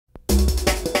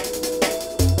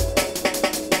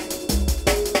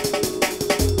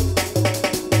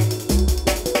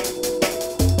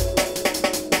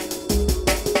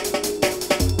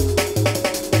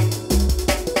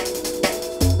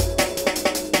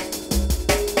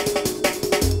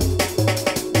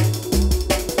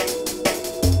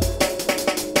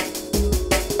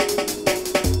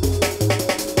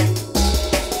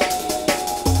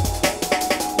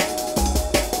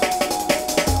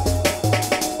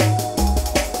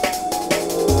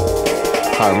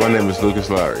Hi, my name is Lucas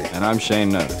Lowry. And I'm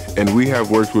Shane Nutt. And we have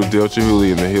worked with Dale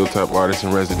Chihuly in the Hilltop Artist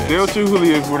in Residence. Dale Chihuly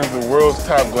is one of the world's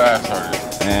top glass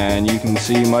artists. And you can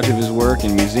see much of his work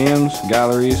in museums,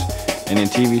 galleries, and in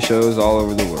TV shows all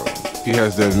over the world. He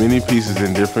has done many pieces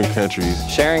in different countries,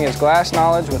 sharing his glass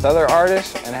knowledge with other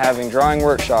artists and having drawing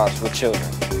workshops with children.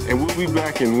 And we'll be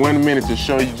back in 1 minute to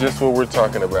show you just what we're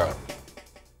talking about.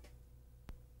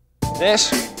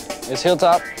 This is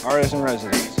Hilltop Artist in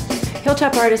Residence.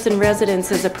 Hilltop Artist in Residence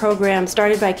is a program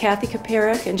started by Kathy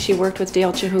Kaparik, and she worked with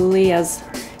Dale Chihuly as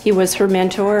he was her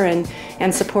mentor and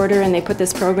supporter, and they put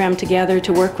this program together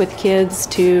to work with kids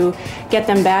to get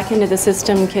them back into the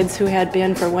system, kids who had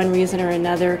been, for one reason or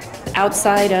another,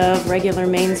 outside of regular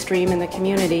mainstream in the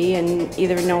community and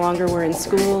either no longer were in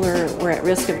school or were at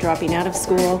risk of dropping out of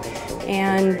school.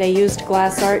 And they used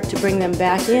glass art to bring them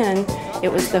back in.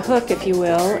 It was the hook, if you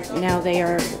will. Now they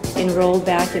are enrolled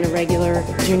back in a regular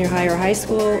junior high or high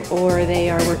school, or they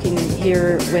are working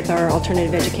here with our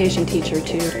alternative education teacher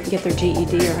to get their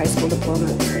GED or high school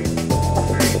diploma.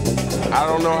 I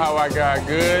don't know how I got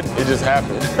good, it just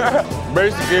happened.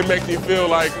 Basically, it makes me feel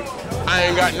like I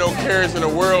ain't got no cares in the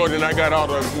world and I got all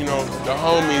the, the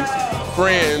homies,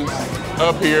 friends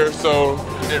up here. So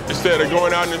instead of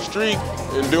going out in the street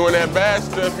and doing that bad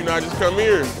stuff, I just come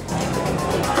here.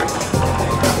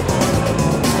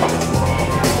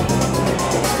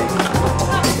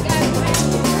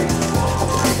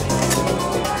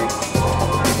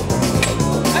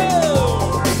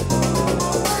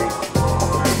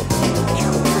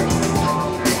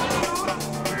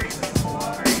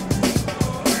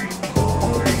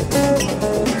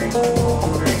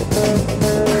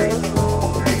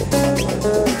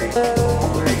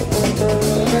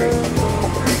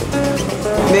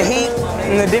 The heat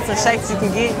and the different shapes you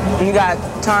can get, and you got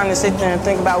time to sit there and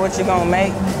think about what you're gonna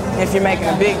make. If you're making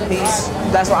a big piece,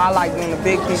 that's why I like doing the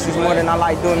big pieces more than I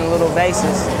like doing the little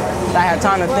vases. I had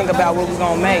time to think about what we're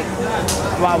gonna make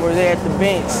while we're there at the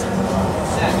bench.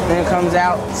 Then it comes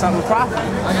out something proper.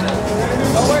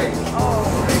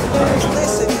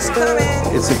 Listen, he's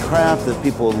coming. It's a craft that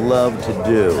people love to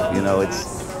do.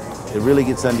 It really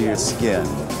gets under your skin.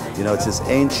 It's this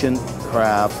ancient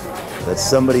craft that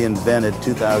somebody invented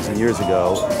 2,000 years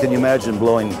ago. Can you imagine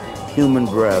blowing human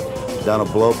breath down a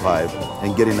blowpipe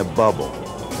and getting a bubble?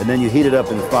 And then you heat it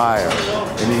up in fire,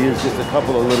 and you use just a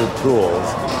couple of little tools,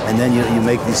 and then you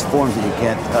make these forms that you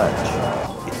can't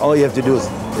touch. All you have to do is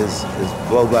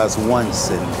blow glass once,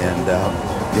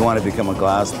 and you want to become a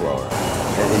glass blower.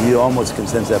 And you almost can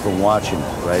sense that from watching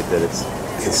it, right? That it's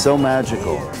so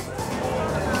magical.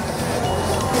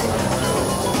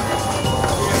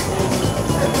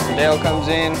 Dale comes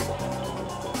in,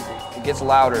 it gets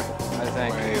louder, I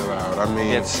think. Way loud.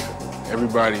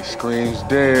 Everybody screams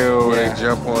Dale, Yeah. They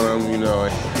jump on him,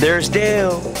 There's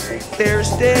Dale, there's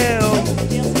Dale,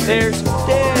 there's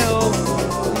Dale.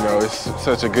 It's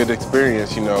such a good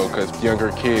experience, because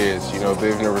younger kids,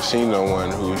 they've never seen no one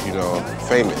who's,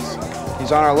 famous.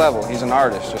 He's on our level. He's an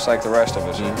artist, just like the rest of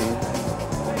us.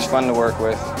 He's fun to work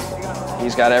with.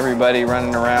 He's got everybody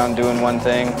running around doing one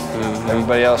thing.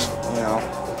 Everybody else,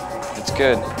 it's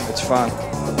good. It's fun.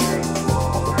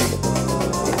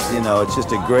 It's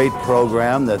just a great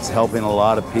program that's helping a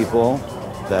lot of people,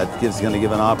 that is going to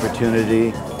give an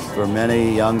opportunity for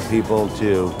many young people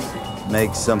to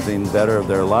make something better of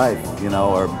their life,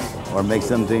 or make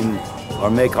something,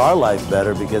 or make our life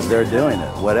better because they're doing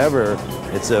it. Whatever,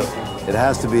 it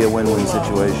has to be a win-win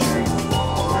situation.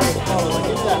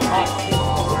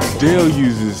 Dale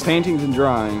uses Paintings and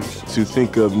drawings to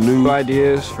think of new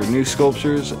ideas for new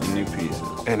sculptures and new pieces.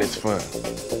 And it's fun.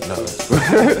 No.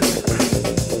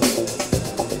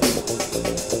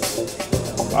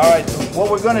 All right,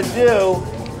 what we're going to do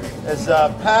is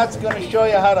Pat's going to show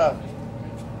you how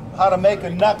to make a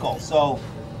knuckle. So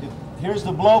here's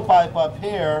the blowpipe up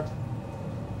here,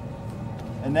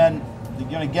 and then you're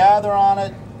going to gather on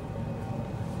it.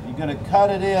 You're going to cut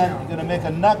it in. You're going to make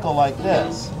a knuckle like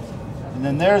this, and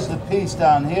then there's the piece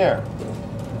down here.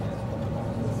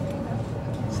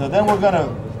 So then we're going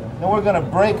to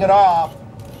break it off.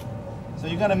 So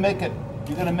you're going to make it.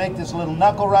 You're going to make this little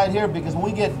knuckle right here, because when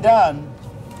we get done,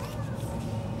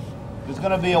 there's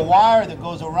going to be a wire that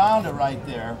goes around it right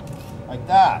there, like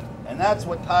that. And that's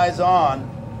what ties on.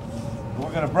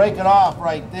 We're going to break it off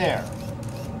right there.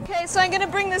 Okay, so I'm going to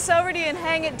bring this over to you and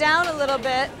hang it down a little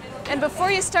bit. And before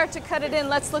you start to cut it in,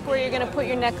 let's look where you're going to put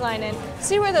your neckline in.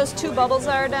 See where those two bubbles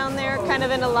are down there, kind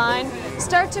of in a line?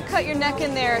 Start to cut your neck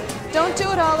in there. Don't do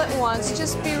it all at once.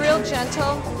 Just be real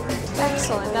gentle.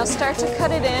 Excellent. Now start to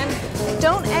cut it in.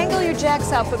 Don't angle your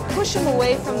jacks out, but push them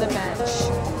away from the bench.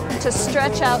 to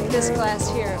stretch out this glass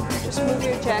here. Just move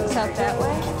your jacks out that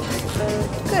way.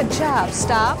 Good job.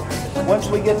 Stop. Once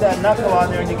we get that knuckle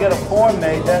on there and you get a form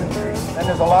made, then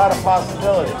there's a lot of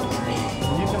possibilities.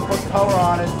 And you can put color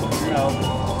on it, you know.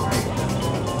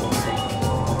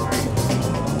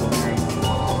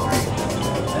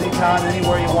 Anytime,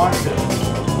 anywhere you want to.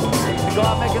 You go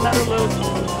out, make another loop.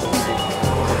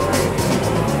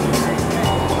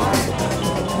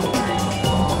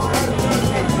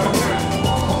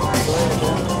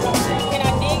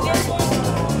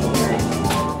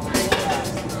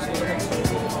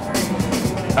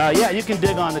 Yeah, you can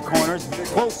dig on the corners.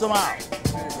 Pull some out.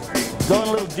 Going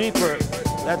a little deeper.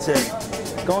 That's it.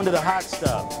 Going to the hot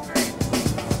stuff.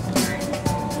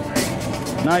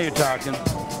 Now you're talking.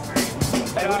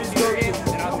 Hey, what is your game?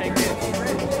 And I'll take this.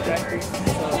 Okay?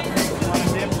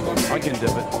 I can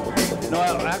dip it. No,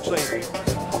 actually.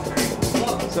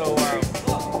 So,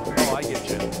 oh, I get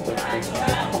you.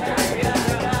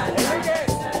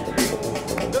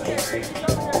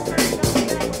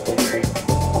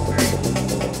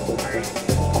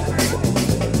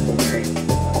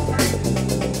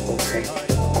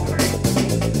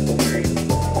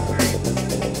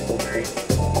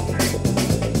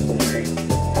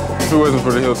 If it wasn't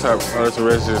for the Hilltop Artists and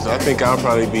Residences, I think I'll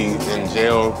probably be in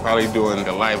jail, probably doing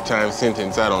a lifetime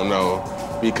sentence, I don't know.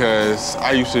 Because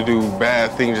I used to do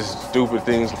bad things, just stupid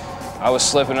things. I was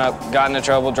slipping up, got into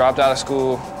trouble, dropped out of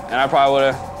school, and I probably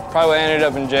would have ended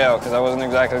up in jail because I wasn't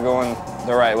exactly going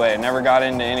the right way. I never got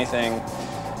into anything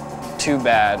too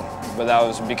bad, but that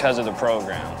was because of the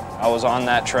program. I was on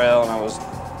that trail and I was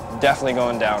definitely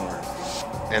going downward.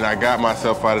 And I got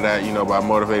myself out of that, you know, by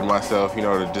motivating myself, you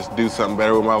know, to just do something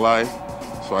better with my life.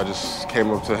 So I just came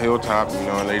up to Hilltop, you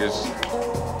know, and they just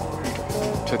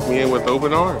took me in with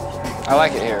open arms. I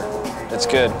like it here. It's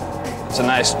good. It's a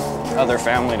nice other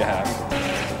family to have.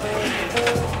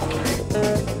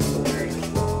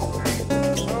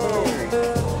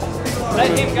 Let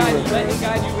him guide you. Let him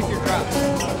guide you with your drop.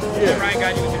 Yeah. Let Ryan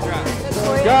guide you with your drop.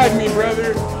 Guide me,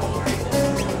 brother.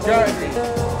 Guide me.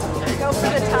 Go for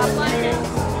the top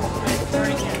line.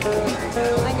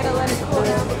 I'm gonna let it cool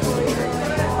down before you go in.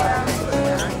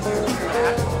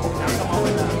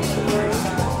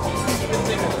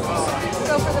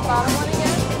 Go for the bottom one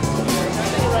again.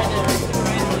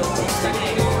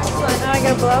 So now I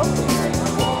gotta blow.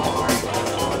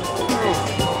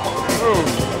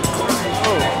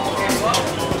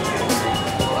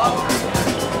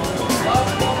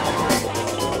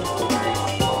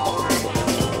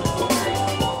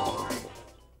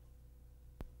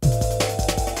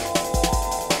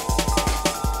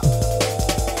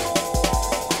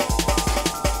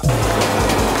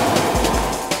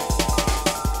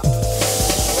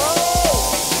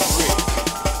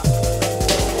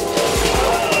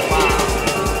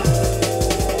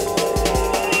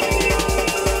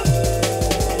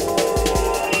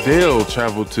 Dale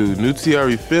traveled to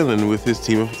Nuziari, Finland with his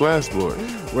team of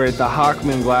glassblowers. We're at the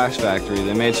Hockman Glass Factory.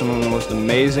 They made some of the most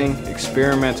amazing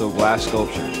experimental glass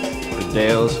sculptures for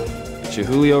Dale's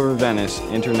Chihuly over Venice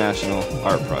International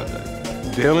Art Project.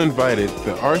 Dale invited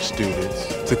the art students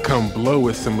to come blow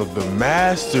with some of the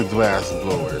master glass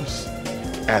blowers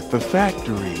at the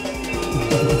factory.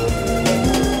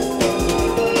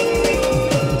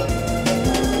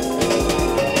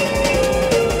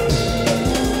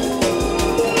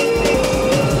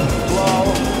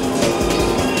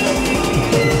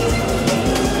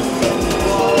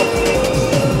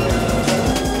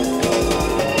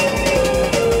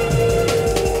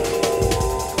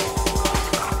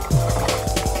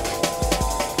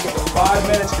 5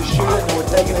 minutes to shoot it, and we're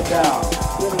taking it down.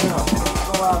 Good enough.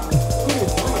 Go out. We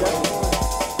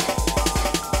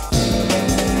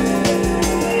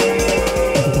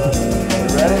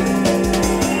ready?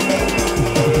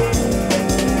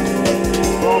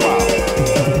 Blow 'em out.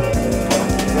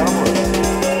 Let 'em loose.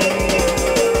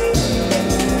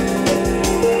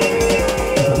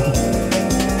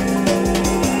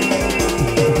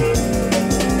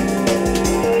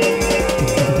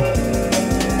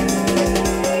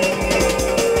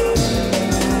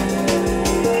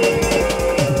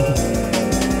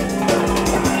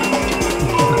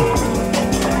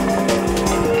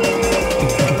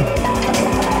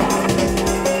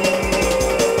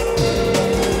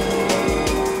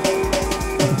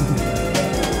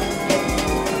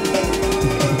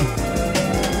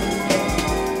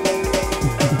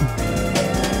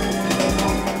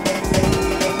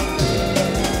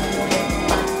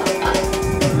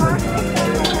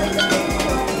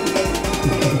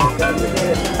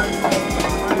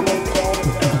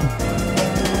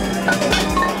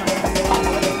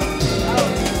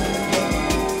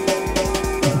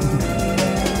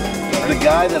 the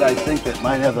guy that I think that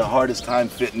might have the hardest time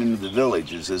fitting into the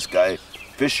village is this guy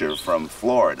Fisher from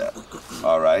Florida,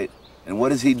 all right? And what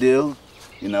does he do?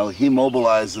 You know, he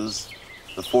mobilizes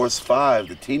the Force 5,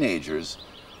 the teenagers,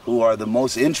 who are the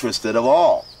most interested of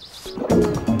all.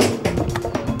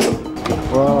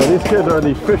 Well, these kids are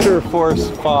the Fisher Force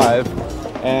 5,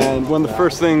 and one of the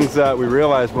first things that we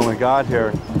realized when we got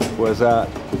here was that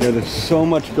there's so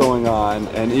much going on,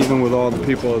 and even with all the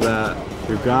people that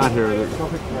we got here,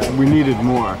 we needed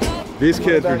more. These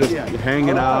kids were just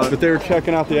hanging out, but they were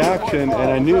checking out the action, and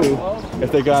I knew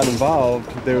if they got involved,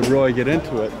 they would really get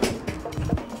into it.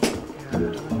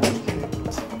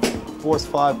 Force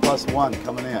 5 plus 1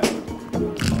 coming in.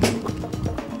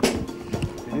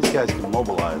 These guys can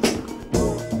mobilize.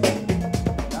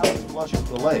 Now it's flush with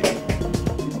the lake.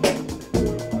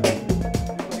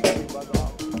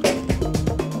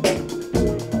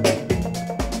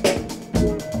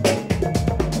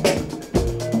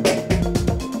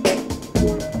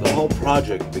 The whole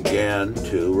project began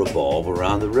to revolve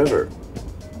around the river.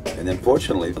 And then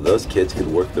fortunately, those kids could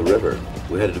work the river.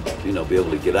 We had to, be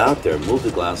able to get out there, move the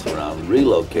glass around,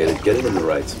 relocate it, get it in the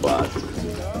right spot.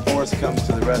 The Force comes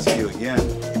to the rescue again.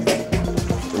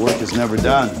 The work is never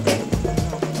done.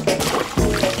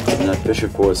 And that Fisher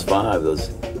Force 5,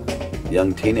 those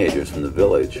young teenagers from the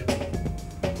village,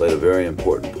 played a very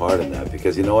important part in that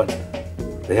because you know what?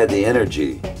 They had the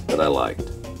energy that I liked.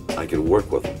 I could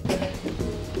work with them.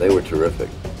 They were terrific.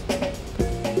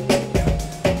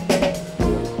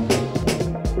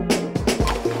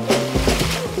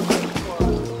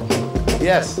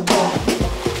 Yes.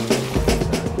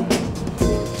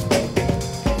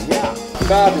 Yeah.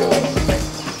 Fabulous.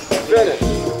 Finish.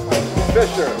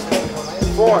 Fisher.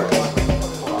 Force.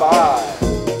 5.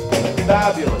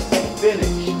 Fabulous.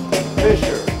 Finish.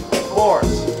 Fisher.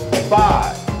 Force.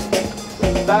 5.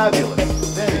 Fabulous.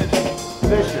 Finish.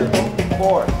 Fisher.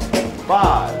 Force. 5.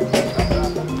 Fabulous.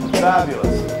 Finish. Fisher. Force. 5.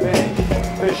 Fabulous. Finish.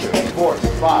 Fisher. Force.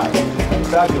 5.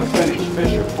 Fabulous finish,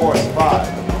 Fisher, Force 5.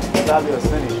 Fabulous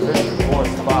finish, Fisher,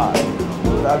 Force 5.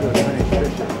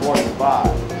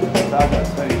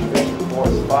 Fabulous finish, Fisher,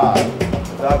 Force 5.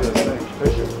 Fabulous finish,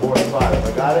 Fisher, Force 5. Have I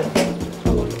got it?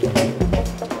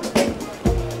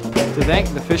 To thank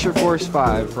the Fisher Force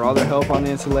 5 for all their help on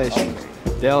the installation,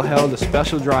 Dale held a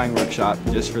special drawing workshop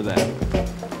just for them.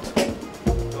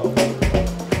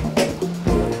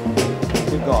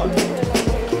 Keep going.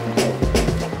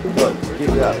 Good. Keep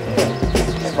it up.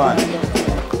 It's fun.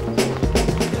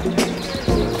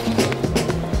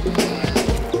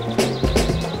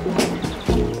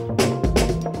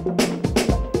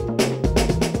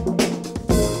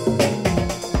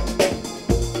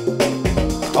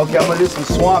 Okay, I'm gonna do some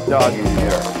swamp dogging in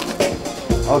here.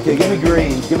 Okay, give me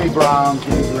greens, give me browns,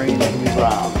 give me greens, give me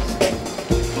browns.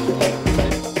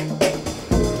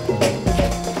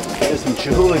 There's some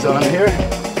Chihuly's on here.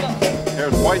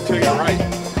 There's white to your right.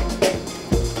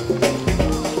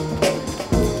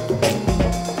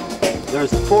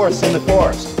 There's the Force in the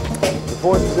forest. The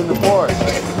Force is in the forest.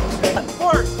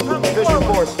 Fisher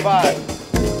Force 5.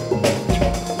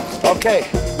 Okay,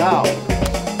 now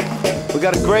we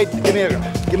got to grade.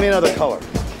 Give me another color.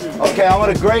 Okay, I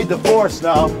want to grade the Force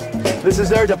now. This is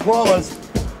their diplomas.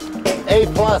 A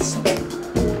plus.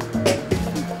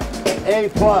 A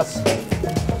plus.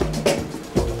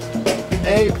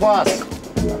 A plus.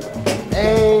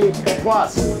 A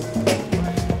plus.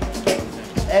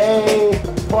 A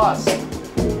plus.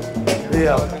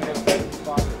 Yeah.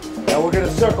 Now we're going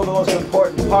to circle the most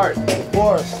important part. The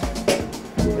Force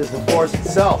is the Force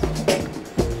itself.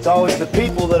 It's always the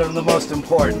people that are the most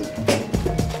important.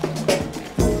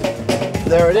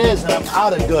 There it is, and I'm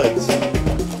out of goods.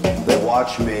 They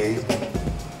watch me,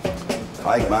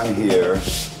 I come on here,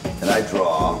 and I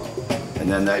draw, and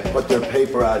then they put their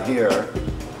paper out here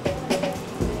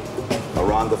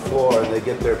around the floor, and they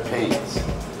get their paints.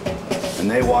 And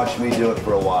they watch me do it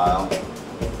for a while,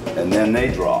 and then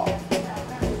they draw.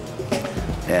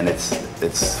 And it's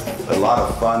a lot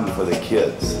of fun for the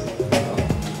kids.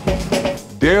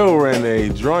 Dale ran a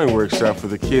drawing workshop for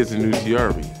the kids in New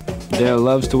Chihuly. Dale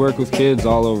loves to work with kids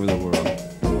all over the world.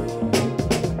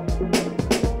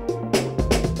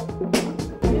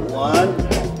 1,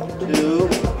 2,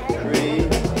 3,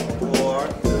 4,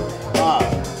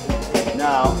 5.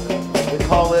 Now, we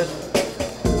call it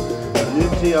New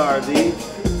Chihuly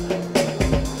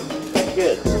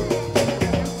Kids.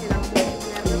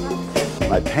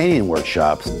 My painting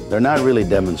workshops, they're not really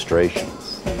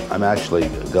demonstrations. I'm actually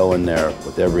going there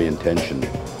with every intention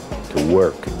to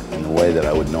work in the way that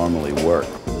I would normally work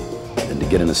and to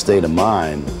get in a state of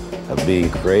mind of being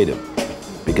creative.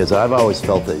 Because I've always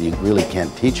felt that you really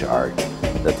can't teach art.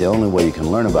 that the only way you can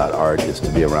learn about art is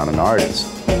to be around an artist.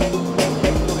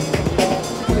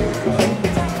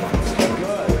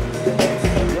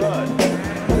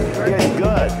 You're getting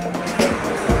good.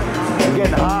 You're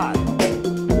getting hot.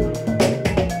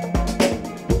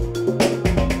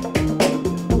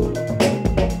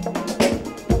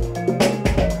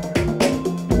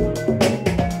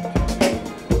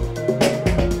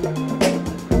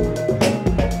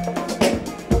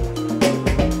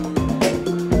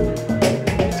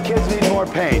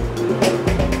 Paint.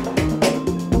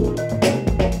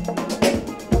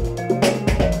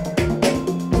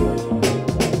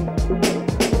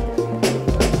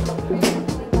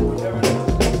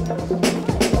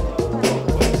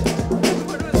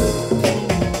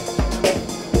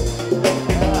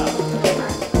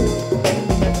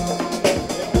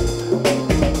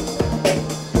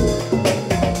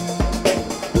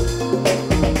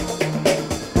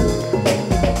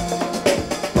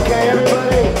 Okay,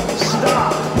 everybody,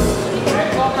 stop.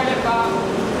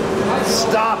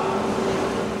 Stop.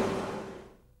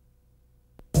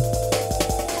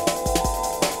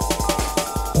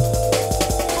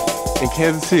 In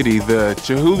Kansas City, the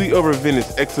Chihuly Over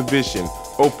Venice exhibition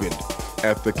opened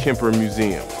at the Kemper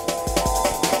Museum.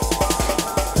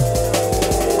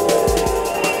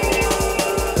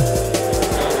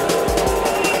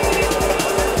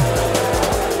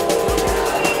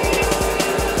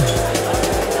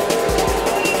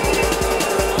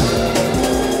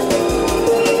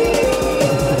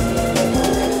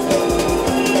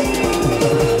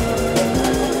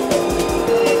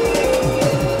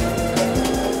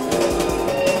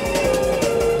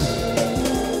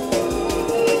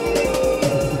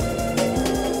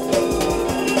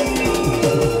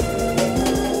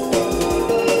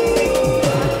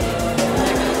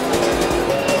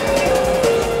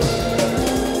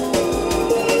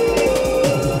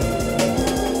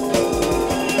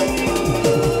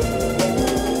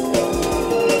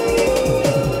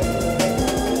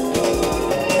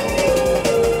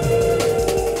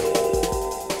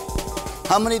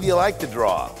 How many of you like to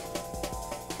draw?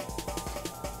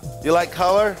 You like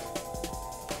color?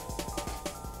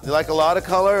 You like a lot of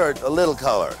color or a little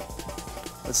color?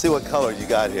 Let's see what colors you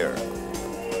got here.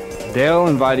 Dale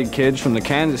invited kids from the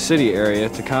Kansas City area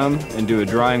to come and do a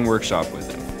drawing workshop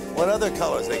with him. What other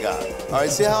colors they got? All right,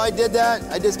 see how I did that?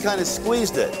 I just kind of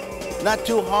squeezed it. Not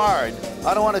too hard.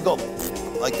 I don't want to go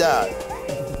like that.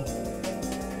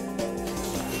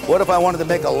 What if I wanted to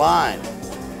make a line?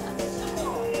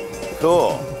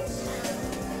 Cool.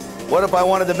 What if I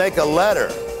wanted to make a letter?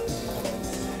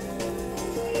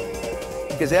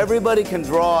 Because everybody can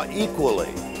draw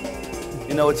equally.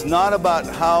 You know, it's not about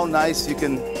how nice you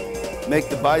can make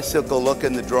the bicycle look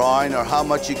in the drawing or how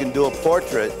much you can do a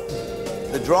portrait.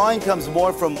 The drawing comes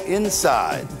more from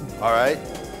inside, all right?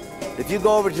 If you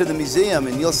go over to the museum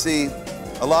and you'll see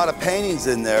a lot of paintings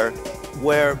in there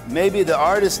where maybe the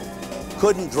artist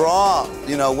couldn't draw,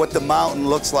 you know, what the mountain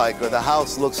looks like or the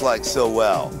house looks like so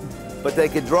well. But they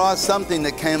could draw something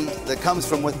that comes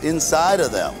from inside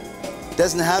of them. It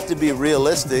doesn't have to be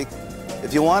realistic.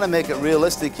 If you want to make it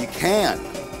realistic, you can.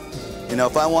 You know,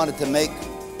 if I wanted to make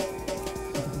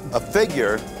a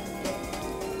figure,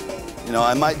 you know,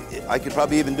 I could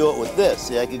probably even do it with this.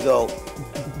 See, I could go,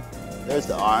 there's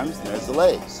the arms and there's the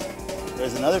legs.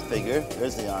 There's another figure,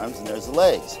 there's the arms and there's the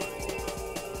legs.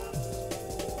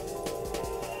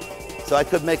 So I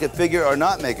could make a figure or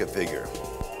not make a figure.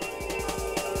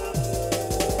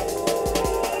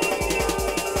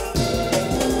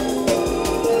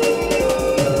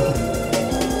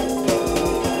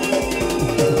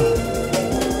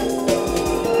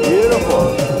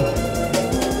 Beautiful.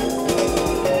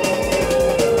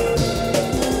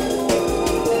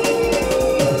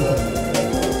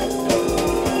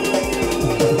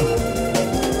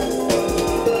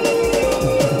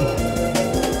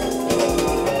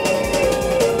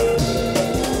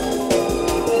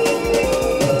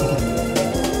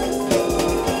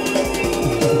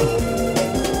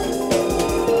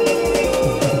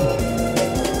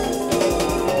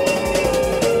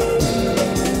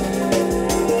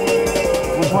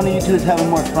 Which one of you two is having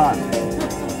more fun?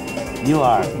 You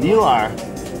are. You are.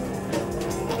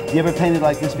 You ever painted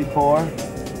like this before?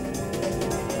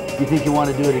 You think you want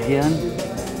to do it again?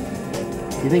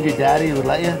 You think your daddy would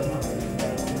let you?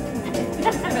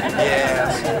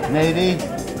 Yes. Maybe?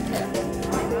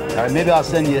 All right, maybe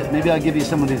I'll give you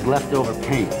some of these leftover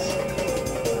paints.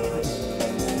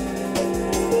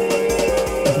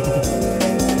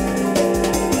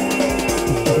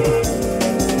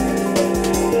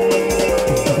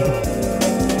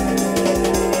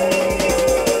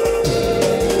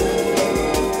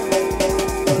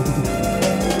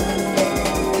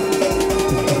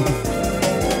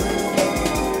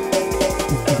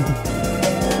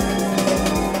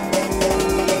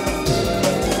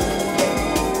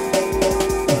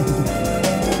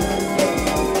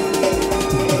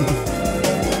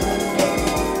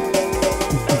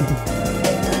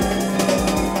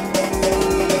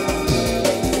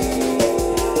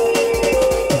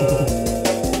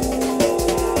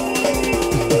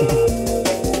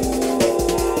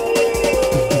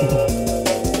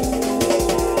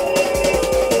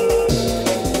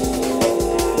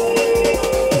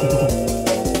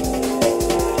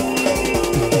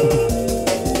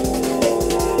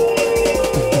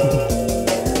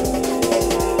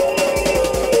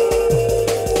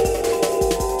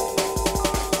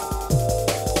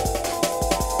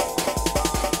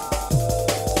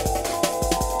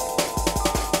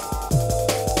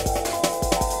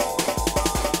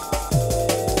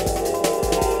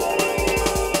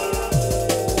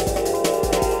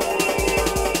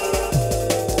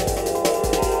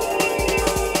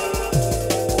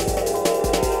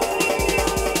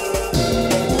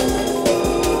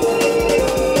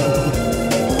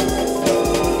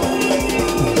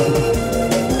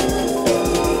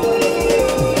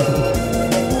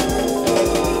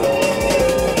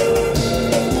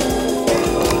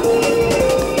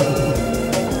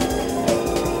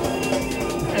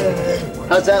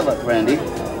 How's that look, Randy?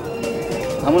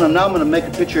 Now I'm gonna make a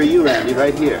picture of you, Randy,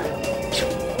 right here.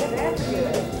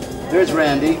 There's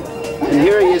Randy, and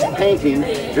here he is painting,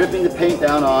 dripping the paint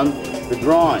down on the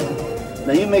drawing.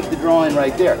 Now you make the drawing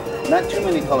right there. Not too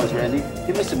many colors, Randy.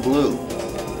 Give me some blue.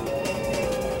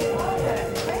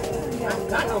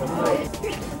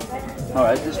 All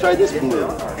right, let's try this blue.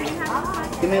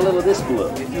 Give me a little of this blue.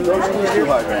 Don't squeeze too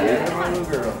hard, Randy.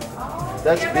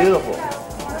 That's beautiful.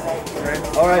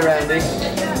 All right, Randy.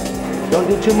 Don't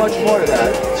do too much more to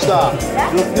that. Stop.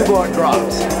 Do a few more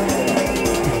drops.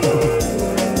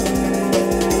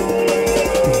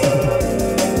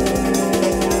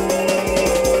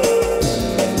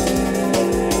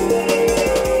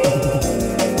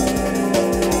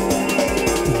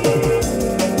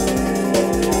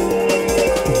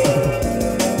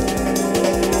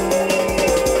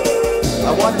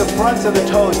 I want the fronts of the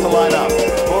toes to line up,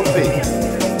 both feet.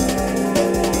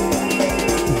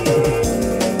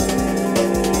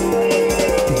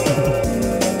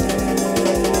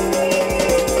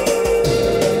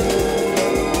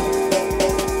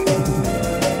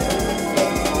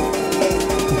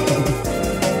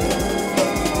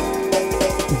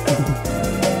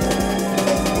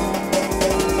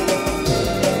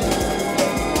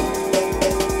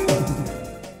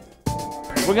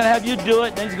 We're gonna have you do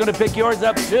it, then he's gonna pick yours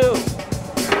up too.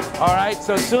 All right,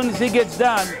 so as soon as he gets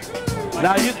done,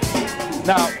 now you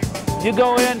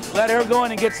go in, let her go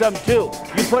in and get some too.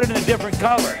 You put it in a different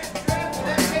color.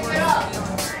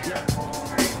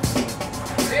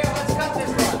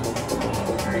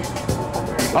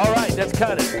 All right, let's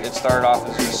cut it. It started off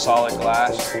as just solid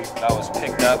glass that was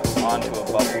picked up onto a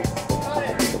bubble.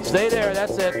 Stay there,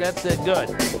 that's it, good.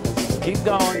 Keep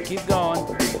going, keep going.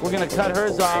 We're gonna cut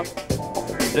hers off.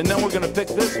 And then we're gonna pick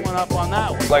this one up on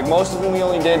that one. Like most of them, we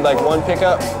only did like one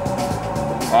pickup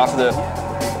off the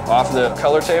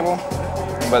color table,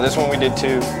 but this one we did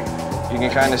two. You can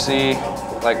kind of see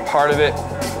like part of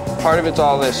it's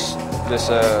all this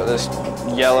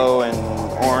yellow and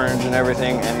orange and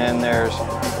everything, and then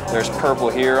there's purple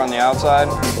here on the outside.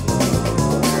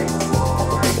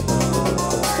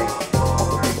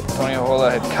 Tony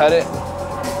Ahola had cut it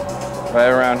right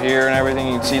around here and everything.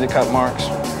 You can see the cut marks.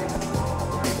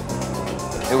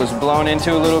 It was blown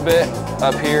into a little bit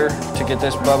up here to get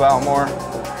this bub out more,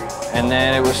 and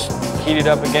then it was heated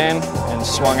up again and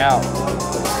swung out.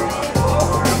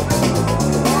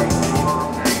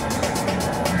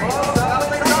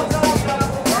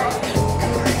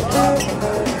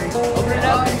 Open it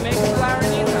up and make a flower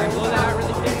in inside. Blow that out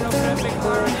really big and open it up and make a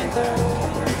flower in inside.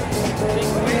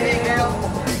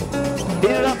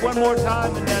 Heat it up one more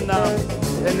time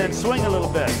and then swing a little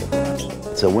bit.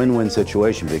 It's a win-win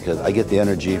situation because I get the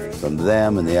energy from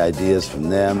them and the ideas from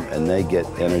them, and they get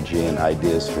energy and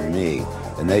ideas from me,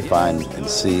 and they find and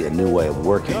see a new way of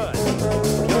working. Good.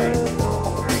 Good.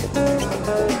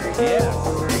 Yeah.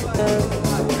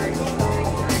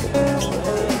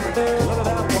 Look at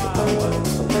that,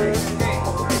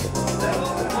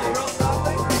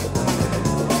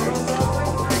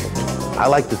 wow. I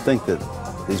like to think that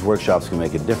these workshops can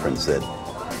make a difference, that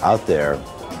out there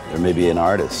may be an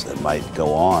artist that might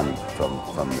go on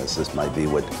from this. This might be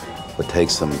what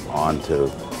takes them on to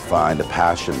find a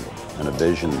passion and a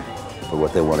vision for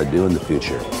what they want to do in the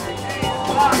future.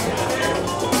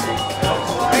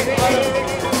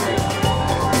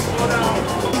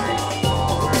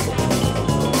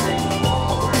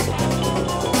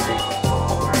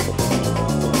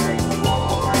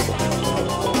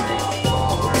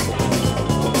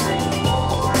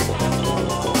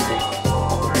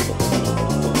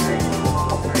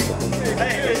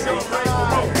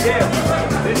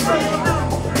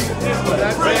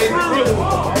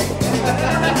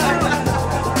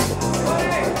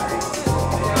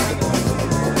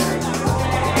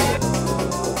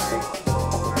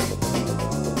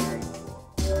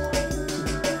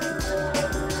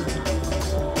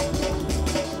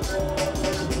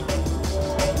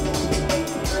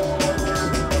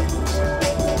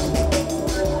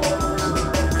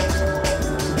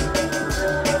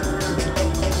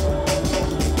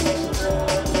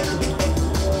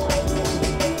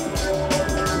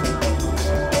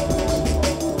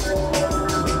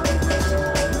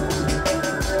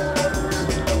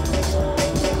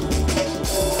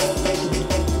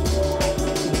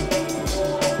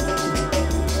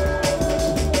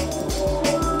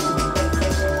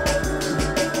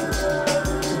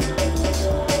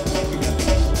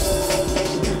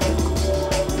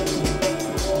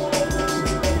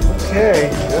 Okay,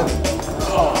 good.